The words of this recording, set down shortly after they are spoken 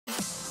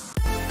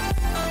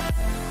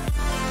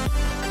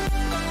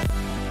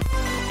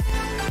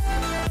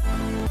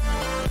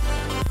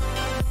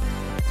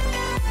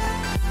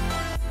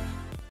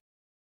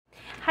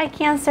Hi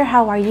Cancer,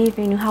 how are you? If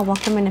you're new, hi,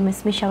 welcome. My name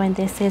is Michelle and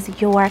this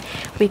is your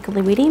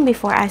weekly reading.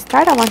 Before I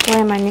start, I want to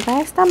remind you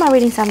guys that my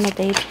readings are no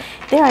date.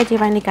 They are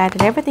divinely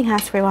guided. Everything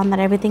has free will, not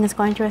everything is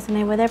going to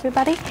resonate with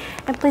everybody.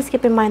 And please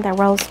keep in mind that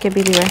roles could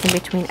be reversed in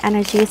between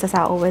energies. As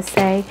I always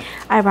say,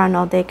 I run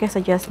no daycare,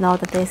 so just know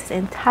that this is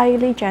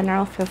entirely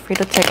general. Feel free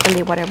to take or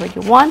leave whatever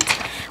you want.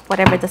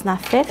 Whatever does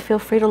not fit, feel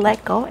free to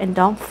let go and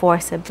don't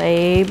force it,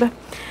 babe.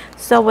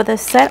 So with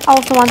this said, I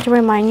also want to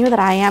remind you that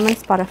I am on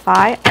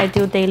Spotify. I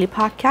do daily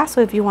podcasts,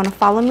 so if you want to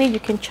follow me, you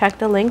can check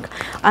the link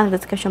on the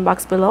description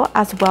box below.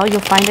 As well, you'll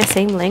find the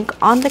same link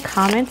on the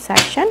comment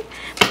section.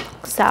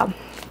 So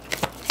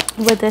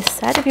with this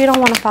said, if you don't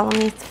want to follow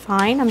me, it's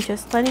fine. I'm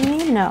just letting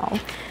you know.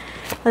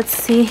 Let's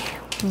see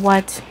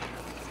what...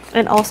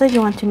 And also, if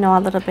you want to know a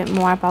little bit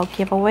more about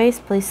giveaways,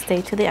 please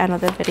stay to the end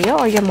of the video,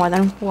 or you're more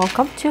than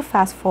welcome to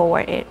fast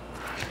forward it.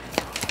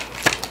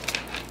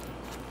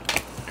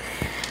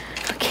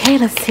 Okay,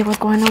 let's see what's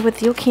going on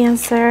with you,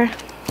 Cancer.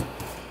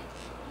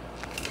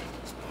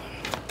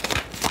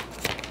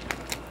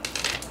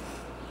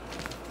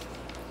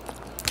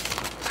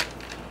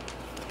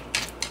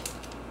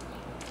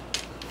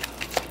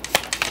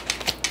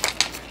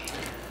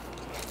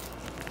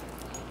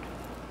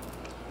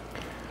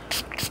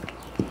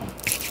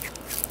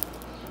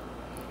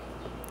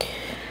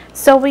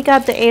 So we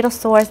got the Eight of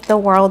Swords, the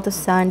World, the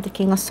Sun, the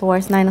King of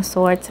Swords, Nine of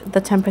Swords,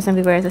 the Temperance in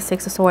reverse, the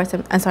Six of Swords,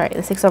 and,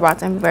 the Six of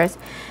Rods in reverse,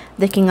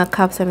 the King of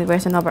Cups in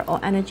reverse, and overall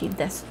energy,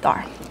 the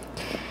Star.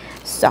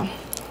 So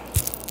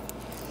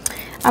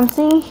I'm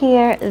seeing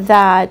here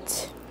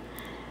that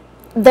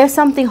there's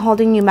something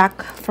holding you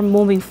back from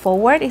moving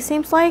forward. It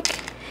seems like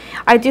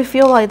I do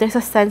feel like there's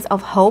a sense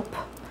of hope.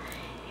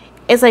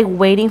 It's like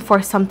waiting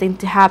for something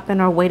to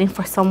happen or waiting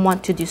for someone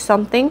to do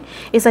something.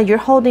 It's like you're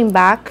holding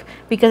back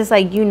because it's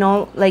like, you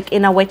know, like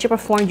in a way, shape, or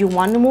form, you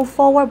want to move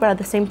forward, but at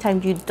the same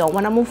time, you don't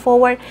want to move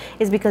forward.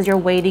 It's because you're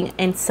waiting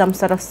in some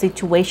sort of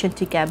situation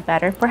to get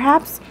better,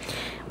 perhaps.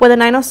 With the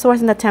Nine of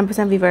Swords and the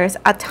 10% reverse,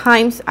 at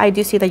times, I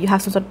do see that you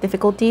have some sort of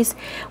difficulties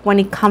when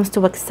it comes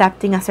to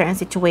accepting a certain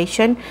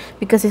situation,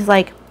 because it's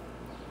like,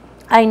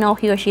 I know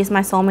he or she is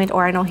my soulmate,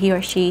 or I know he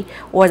or she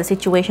or the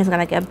situation is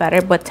going to get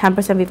better, but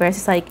 10% reverse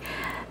is like,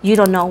 you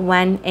don't know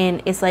when,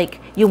 and it's like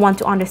you want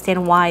to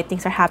understand why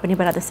things are happening,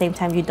 but at the same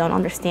time you don't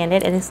understand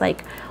it, and it's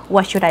like,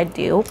 what should I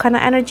do kind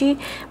of energy.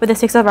 With the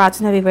Six of Rods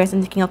in the reverse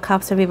and the King of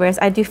Cups in reverse,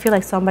 I do feel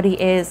like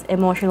somebody is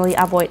emotionally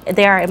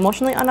they are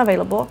emotionally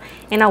unavailable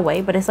in a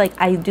way, but it's like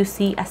I do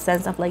see a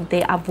sense of like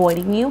they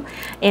avoiding you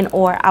and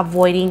or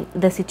avoiding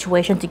the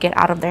situation to get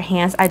out of their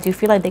hands. I do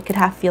feel like they could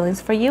have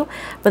feelings for you,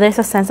 but there's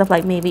a sense of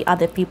like maybe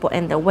other people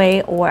in the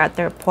way or a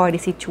third party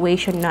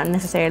situation, not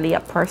necessarily a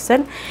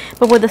person.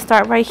 But with the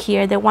Star right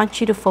here, they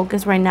want you to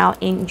focus right now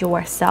in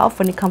yourself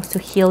when it comes to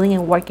healing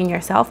and working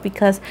yourself,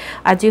 because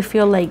I do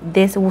feel like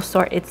this will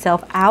sort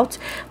itself out,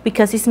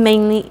 because it's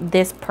mainly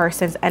this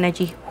person's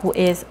energy who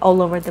is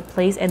all over the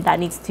place, and that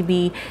needs to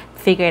be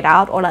figured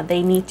out, or that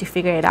they need to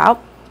figure it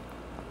out.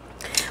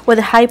 With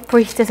the High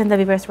Priestess in the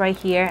reverse right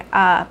here,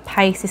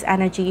 Pisces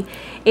energy,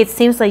 it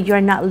seems like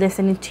you're not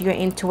listening to your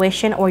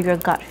intuition or your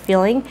gut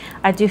feeling.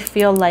 I do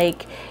feel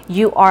like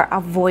you are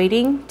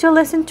avoiding to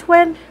listen to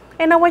it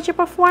in a way, shape,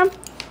 or form.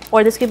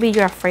 Or this could be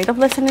you're afraid of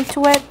listening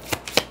to it.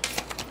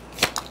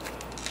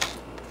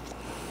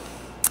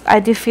 I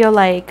do feel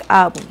like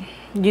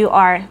you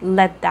are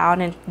let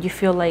down, and you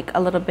feel like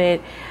a little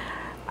bit,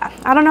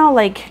 I don't know,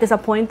 like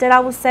disappointed, I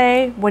would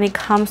say, when it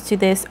comes to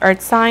this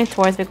earth sign,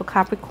 Taurus, Virgo,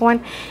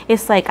 Capricorn.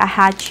 It's like I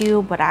had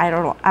you, but I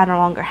no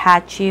longer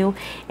had you.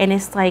 And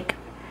it's like,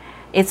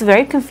 it's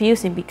very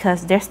confusing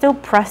because they're still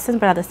present,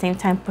 but at the same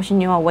time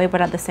pushing you away,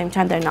 but at the same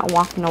time they're not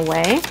walking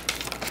away.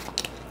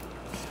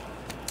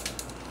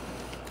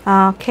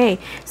 Okay,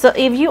 so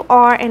if you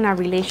are in a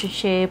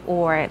relationship,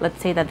 or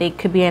let's say that they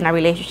could be in a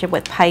relationship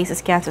with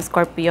Pisces, Cancer,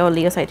 Scorpio,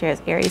 Leo,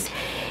 Sagittarius, Aries,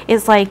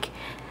 it's like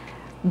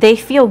they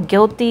feel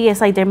guilty.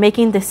 It's like they're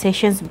making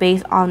decisions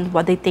based on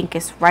what they think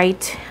is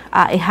right.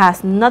 It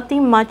has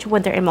nothing much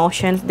with their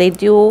emotions. They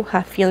do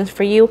have feelings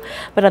for you,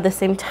 but at the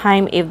same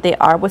time, if they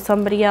are with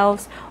somebody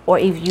else, or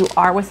if you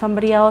are with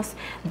somebody else,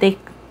 they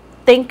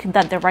think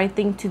that the right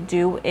thing to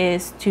do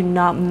is to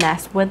not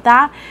mess with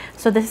that.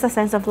 So this is a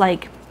sense of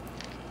like,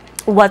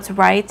 what's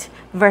right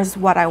versus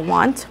what I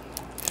want.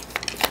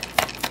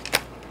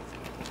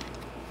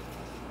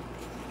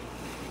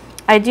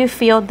 I do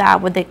feel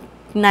that with the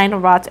Nine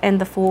of Rods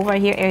and the Fool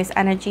right here, Aries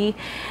energy,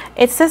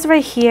 it says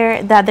right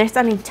here that there's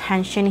an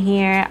intention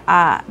here.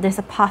 There's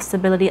a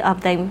possibility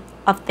of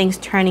things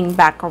turning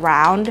back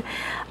around.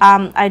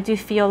 I do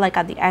feel like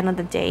at the end of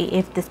the day,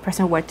 if this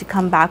person were to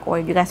come back, or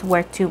if you guys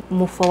were to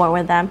move forward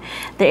with them,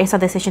 there is a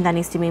decision that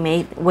needs to be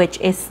made, which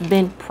is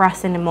been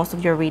present in most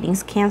of your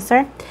readings,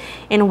 Cancer,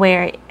 and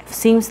where it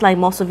seems like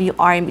most of you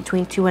are in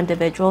between two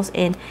individuals,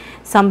 and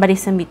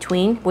somebody's in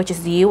between, which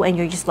is you, and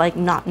you're just like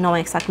not knowing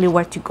exactly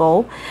where to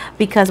go.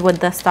 Because with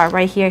the Star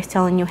right here, it's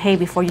telling you, hey,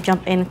 before you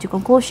jump into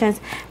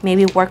conclusions,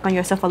 maybe work on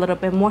yourself a little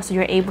bit more, so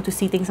you're able to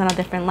see things on a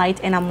different light,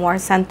 in a more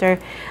center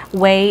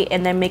way,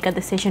 and then make a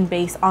decision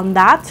based on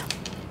that.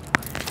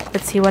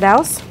 Let's see what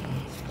else.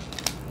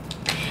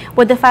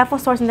 With the Five of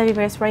Swords in the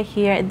reverse right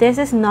here, this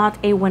is not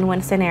a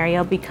win-win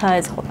scenario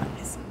because, hold on,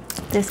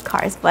 this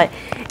cards, but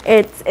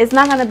it's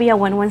not going to be a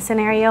win-win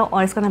scenario,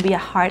 or it's going to be a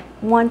hard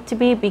one to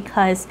be,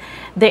 because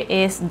there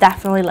is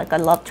definitely like a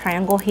love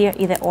triangle here,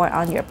 either or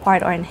on your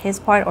part or in his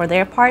part or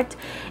their part.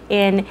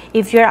 And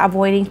if you're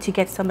avoiding to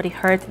get somebody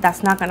hurt,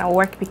 that's not going to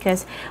work,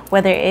 because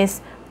where there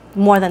is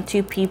more than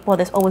two people,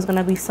 there's always going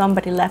to be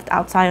somebody left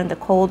outside in the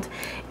cold,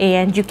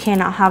 and you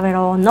cannot have it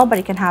all.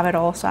 Nobody can have it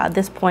all. So at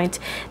this point,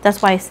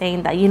 that's why I'm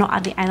saying that, you know,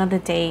 at the end of the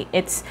day,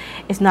 it's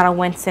not a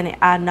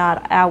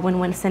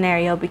win-win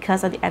scenario,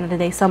 because at the end of the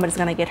day, somebody's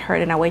going to get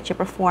hurt in a way,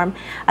 shape, or form.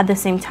 At the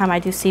same time, I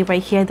do see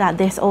right here that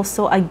there's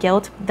also a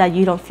guilt, that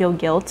you don't feel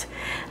guilt.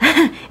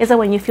 It's like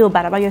when you feel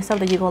bad about yourself,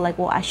 that you go like,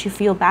 well, I should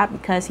feel bad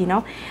because, you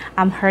know,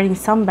 I'm hurting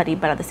somebody,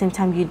 but at the same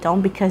time you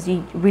don't, because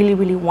you really,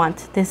 really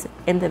want this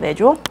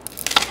individual.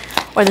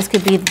 Or this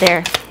could be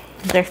their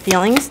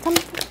feelings.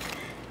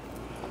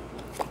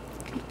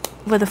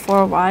 With the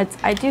Four of Rods,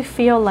 I do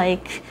feel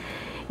like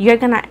you're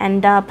gonna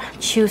end up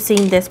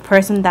choosing this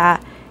person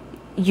that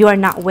you are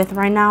not with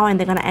right now, and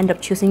they're gonna end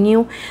up choosing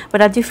you.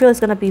 But I do feel it's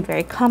gonna be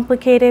very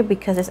complicated,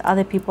 because there's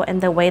other people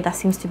in the way that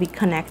seems to be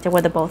connected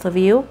with the both of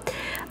you.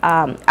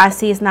 I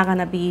see it's not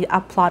gonna be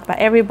a plot by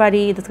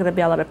everybody. There's gonna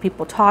be a lot of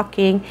people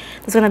talking.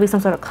 There's gonna be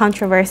some sort of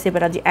controversy,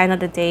 but at the end of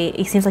the day,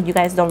 it seems like you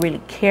guys don't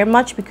really care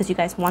much, because you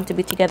guys want to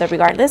be together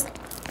regardless.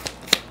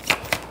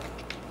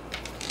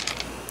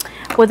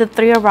 With the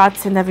Three of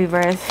Rods in the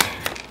reverse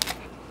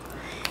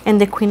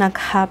and the Queen of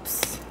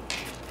Cups,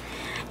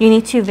 you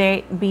need to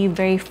be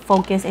very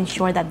focused and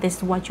sure that this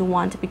is what you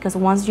want, because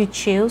once you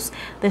choose,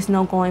 there's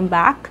no going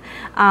back.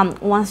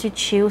 Once you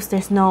choose,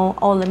 there's no,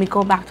 oh, let me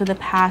go back to the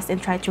past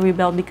and try to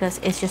rebuild, because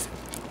it's just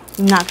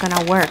not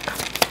gonna work.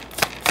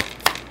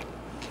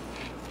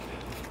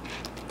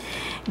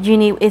 You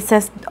need, it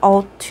says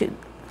all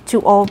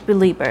to all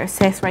believers,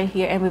 says right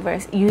here in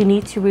reverse, you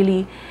need to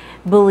really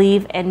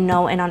believe and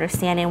know and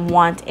understand and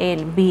want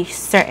and be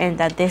certain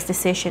that this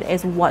decision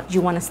is what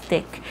you want to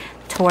stick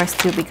towards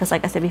to, because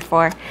like I said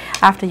before,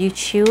 after you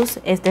choose,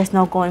 there's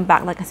no going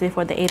back. Like I said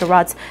before, the Eight of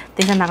Rods,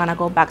 things are not going to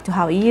go back to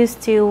how it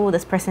used to.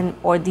 This person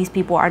or these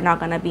people are not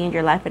going to be in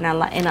your life in a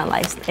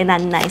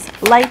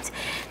nice light.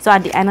 So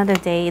at the end of the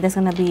day, there's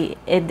going to be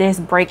this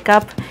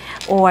breakup,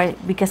 or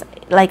because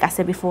like I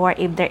said before,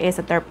 if there is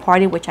a third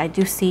party, which I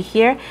do see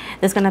here,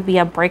 there's going to be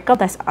a breakup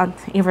that's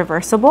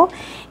irreversible.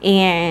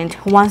 And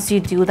once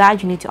you do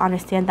that, you need to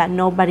understand that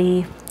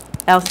nobody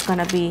else is going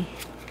to be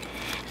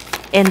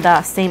in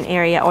the same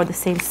area or the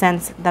same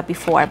sense that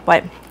before.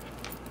 But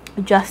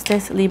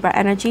Justice, Libra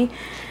energy,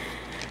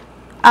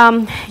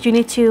 you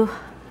need to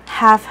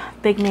have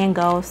big man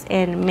goals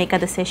and make a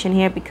decision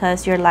here,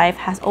 because your life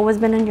has always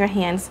been in your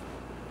hands.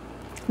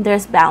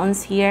 There's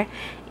balance here,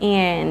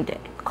 and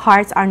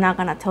cards are not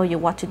going to tell you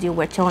what to do.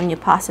 We're telling you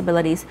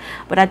possibilities.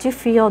 But I do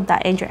feel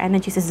that in your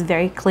energies is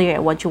very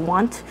clear what you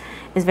want.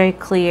 It's very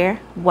clear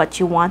what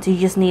you want. You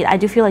just need, I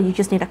do feel like you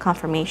just need a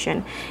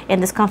confirmation,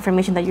 and this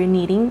confirmation that you're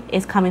needing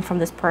is coming from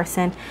this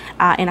person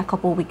in a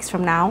couple weeks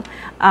from now.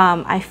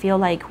 I feel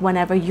like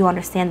whenever you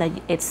understand that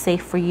it's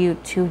safe for you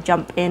to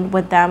jump in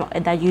with them,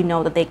 that you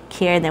know that they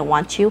care and they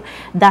want you,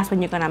 that's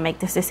when you're gonna make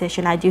this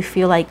decision. I do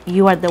feel like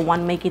you are the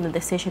one making the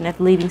decision of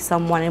leaving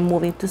someone and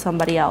moving to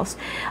somebody else,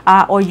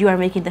 or you are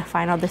making the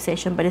final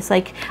decision. But it's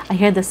like, I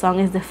hear the song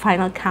is the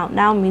final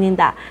countdown, meaning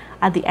that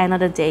at the end of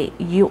the day,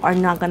 you are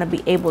not going to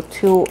be able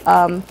to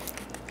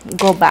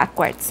go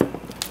backwards.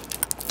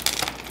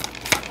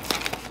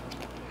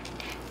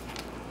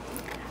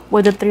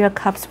 With the Three of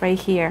Cups right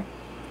here,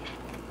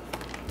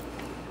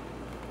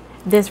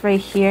 this right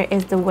here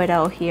is the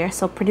widow here.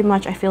 So pretty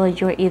much I feel like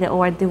you're either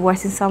or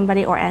divorcing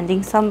somebody or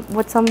ending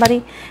with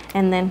somebody,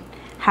 and then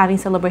having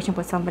celebration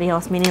with somebody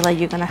else, meaning like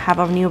you're going to have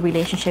a new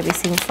relationship, it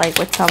seems like,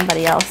 with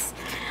somebody else.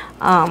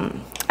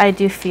 I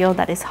do feel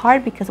that it's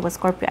hard, because with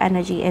Scorpio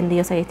energy and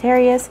Leo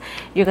Sagittarius,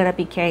 you're going to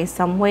be carrying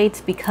some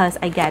weight, because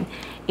again,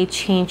 it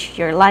changed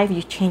your life.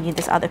 You're changing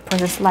this other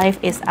person's life.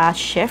 Is a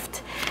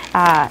shift.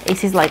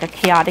 It is like a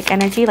chaotic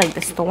energy, like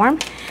the storm.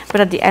 But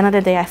at the end of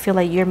the day, I feel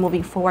like you're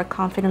moving forward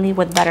confidently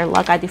with better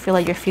luck. I do feel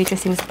like your future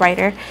seems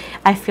brighter.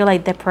 I feel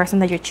like the person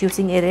that you're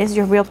choosing, it is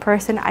your real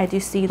person. I do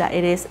see that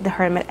it is the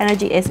Hermit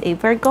energy, is a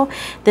Virgo.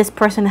 This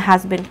person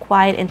has been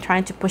quiet and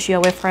trying to push you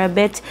away for a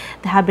bit.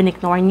 They have been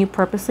ignoring you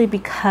purposely,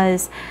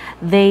 because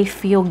they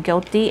feel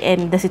guilty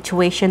in the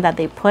situation that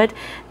they put.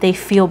 They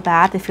feel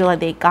bad. They feel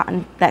like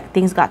that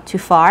things got too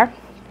far.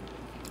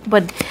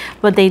 But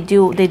they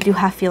do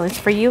have feelings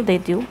for you. They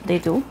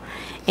do.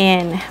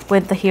 And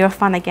with the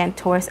Hierophant, again,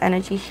 Taurus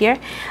energy here,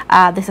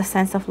 there's a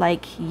sense of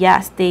like,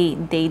 yes, they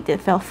did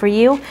feel for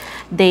you.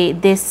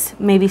 This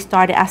maybe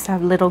started as a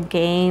little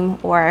game,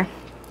 or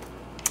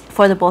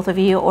for the both of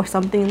you, or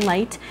something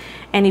light,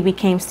 and it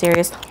became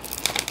serious.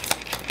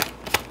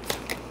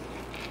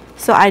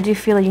 So I do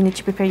feel like you need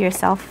to prepare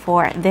yourself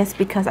for this,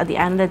 because at the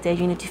end of the day,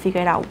 you need to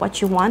figure it out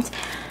what you want.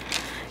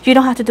 You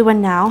don't have to do it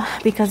now,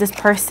 because this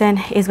person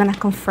is going to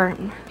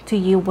confirm to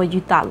you what you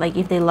thought, like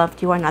if they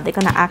loved you or not. They're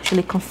going to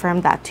actually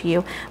confirm that to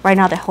you. Right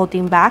now they're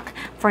holding back.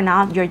 For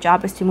now, your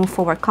job is to move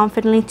forward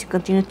confidently, to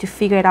continue to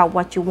figure it out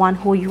what you want,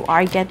 who you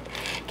are, get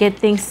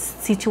things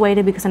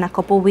situated, because in a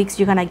couple of weeks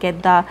you're going to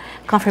get the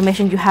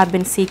confirmation you have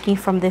been seeking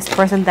from this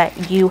person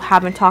that you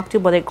haven't talked to,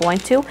 but they're going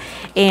to.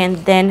 And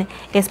then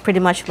it's pretty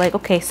much like,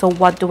 okay, so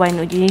what do I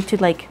know? You need to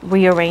like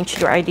rearrange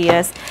your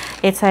ideas.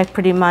 It's like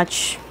pretty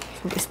much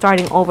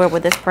starting over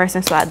with this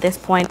person. So at this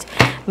point,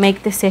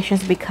 make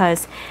decisions,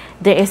 because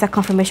there is a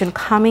confirmation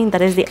coming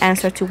that is the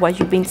answer to what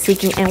you've been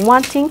seeking and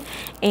wanting,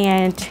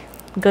 and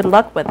good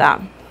luck with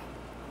that.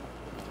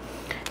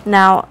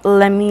 Now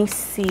let me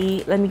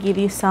give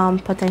you some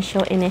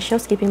potential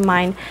initials. Keep in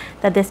mind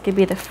that this could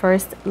be the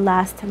first,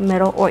 last,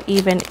 middle, or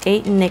even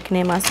a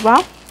nickname as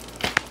well.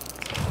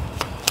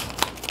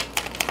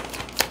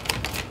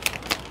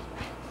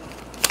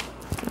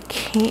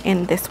 Okay,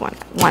 and this one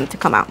wanted to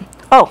come out.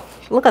 Oh,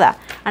 look at that,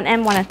 an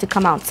M wanted to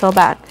come out so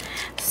bad.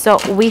 So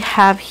we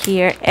have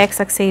here X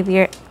as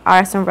Xavier, R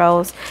as in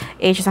Rose,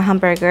 H as in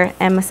Hamburger,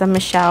 M as in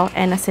Michelle,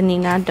 N as in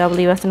Nina,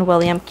 W as in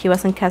William, Q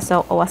as in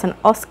Queso, O as in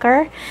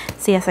Oscar,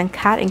 C as in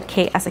Cat, and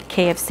K as in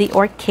KFC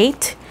or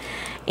Kate.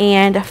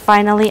 And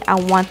finally, I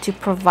want to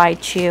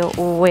provide you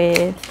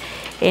with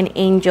an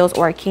angel's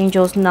or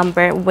archangel's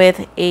number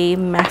with a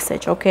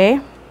message,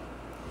 okay?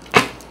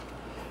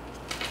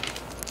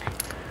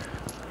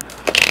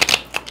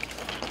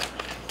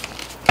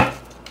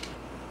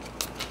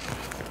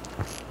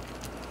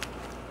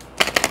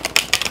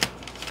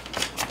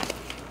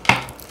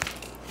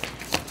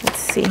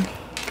 See,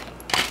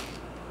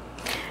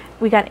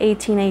 we got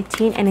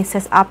 1818, and it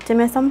says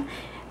optimism.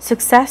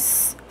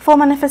 Successful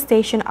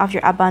manifestation of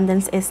your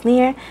abundance is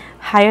near.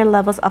 Higher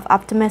levels of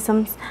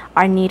optimism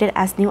are needed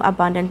as new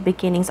abundant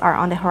beginnings are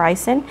on the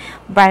horizon.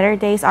 Brighter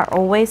days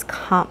always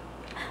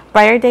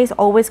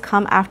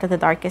come after the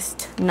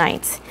darkest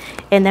nights.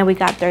 And then we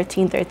got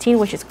 1313,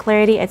 which is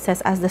clarity. It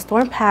says, as the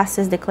storm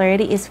passes, the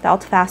clarity is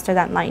felt faster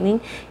than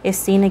lightning is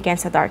seen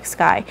against a dark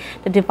sky.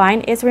 The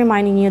divine is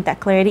reminding you that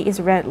clarity is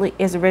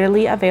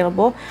readily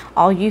available.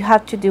 All you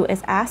have to do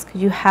is ask.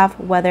 You have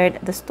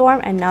weathered the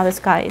storm, and now the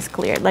sky is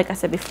clear. Like I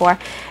said before,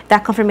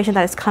 that confirmation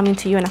that is coming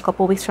to you in a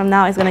couple weeks from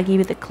now is going to give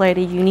you the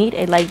clarity you need,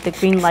 and like the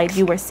green light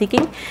you were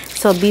seeking.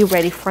 So be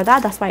ready for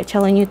that. That's why I'm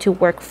telling you to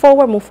work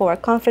forward, move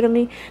forward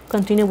confidently,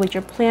 continue with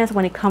your plans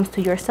when it comes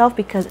to yourself,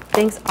 because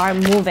things are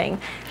moving.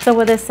 So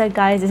with this said,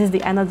 guys, this is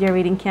the end of your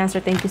reading, Cancer.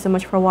 Thank you so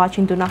much for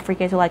watching. Do not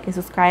forget to like and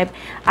subscribe.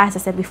 As I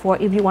said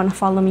before, if you want to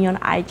follow me on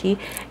IG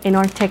and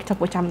on TikTok,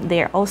 which I'm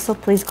there also,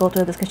 please go to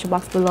the description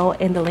box below,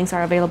 and the links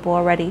are available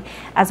already.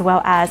 As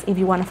well as if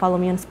you want to follow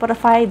me on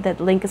Spotify, that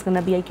link is going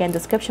to be again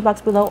description box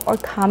below or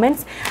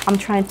comments. I'm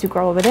trying to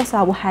grow over there, so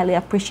I will highly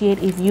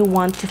appreciate if you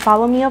want to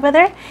follow me over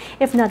there.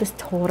 If not, it's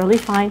totally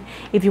fine.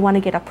 If you want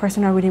to get a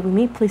personal reading with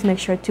me, please make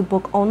sure to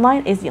book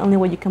online. It's the only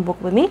way you can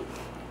book with me.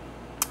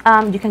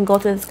 You can go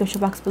to the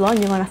description box below, and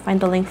you're going to find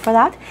the link for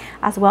that.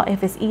 As well,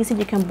 if it's easy,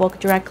 you can book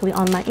directly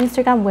on my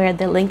Instagram, where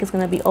the link is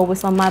going to be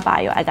always on my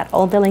bio. I got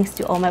all the links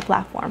to all my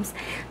platforms.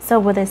 So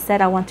with this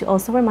said, I want to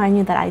also remind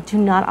you that I do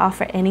not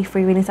offer any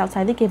free readings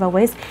outside the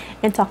giveaways.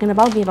 And talking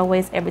about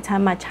giveaways, every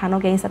time my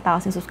channel gains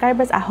 1,000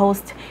 subscribers, I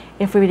host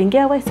a free reading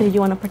giveaway. So if you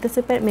want to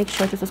participate, make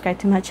sure to subscribe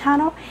to my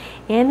channel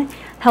and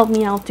help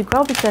me out to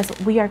grow, because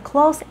we are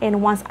close,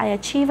 and once I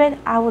achieve it,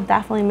 I will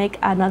definitely make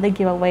another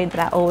giveaway that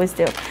I always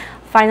do.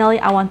 Finally,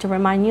 I want to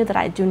remind you that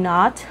I do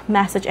not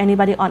message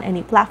anybody on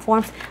any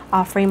platforms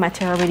offering my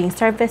tarot reading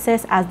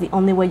services, as the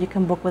only way you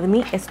can book with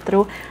me is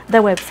through the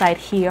website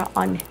here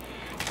on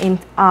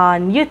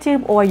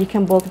YouTube, or you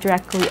can book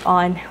directly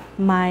on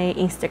my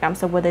Instagram.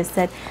 So with this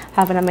said,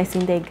 have an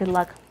amazing day. Good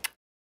luck.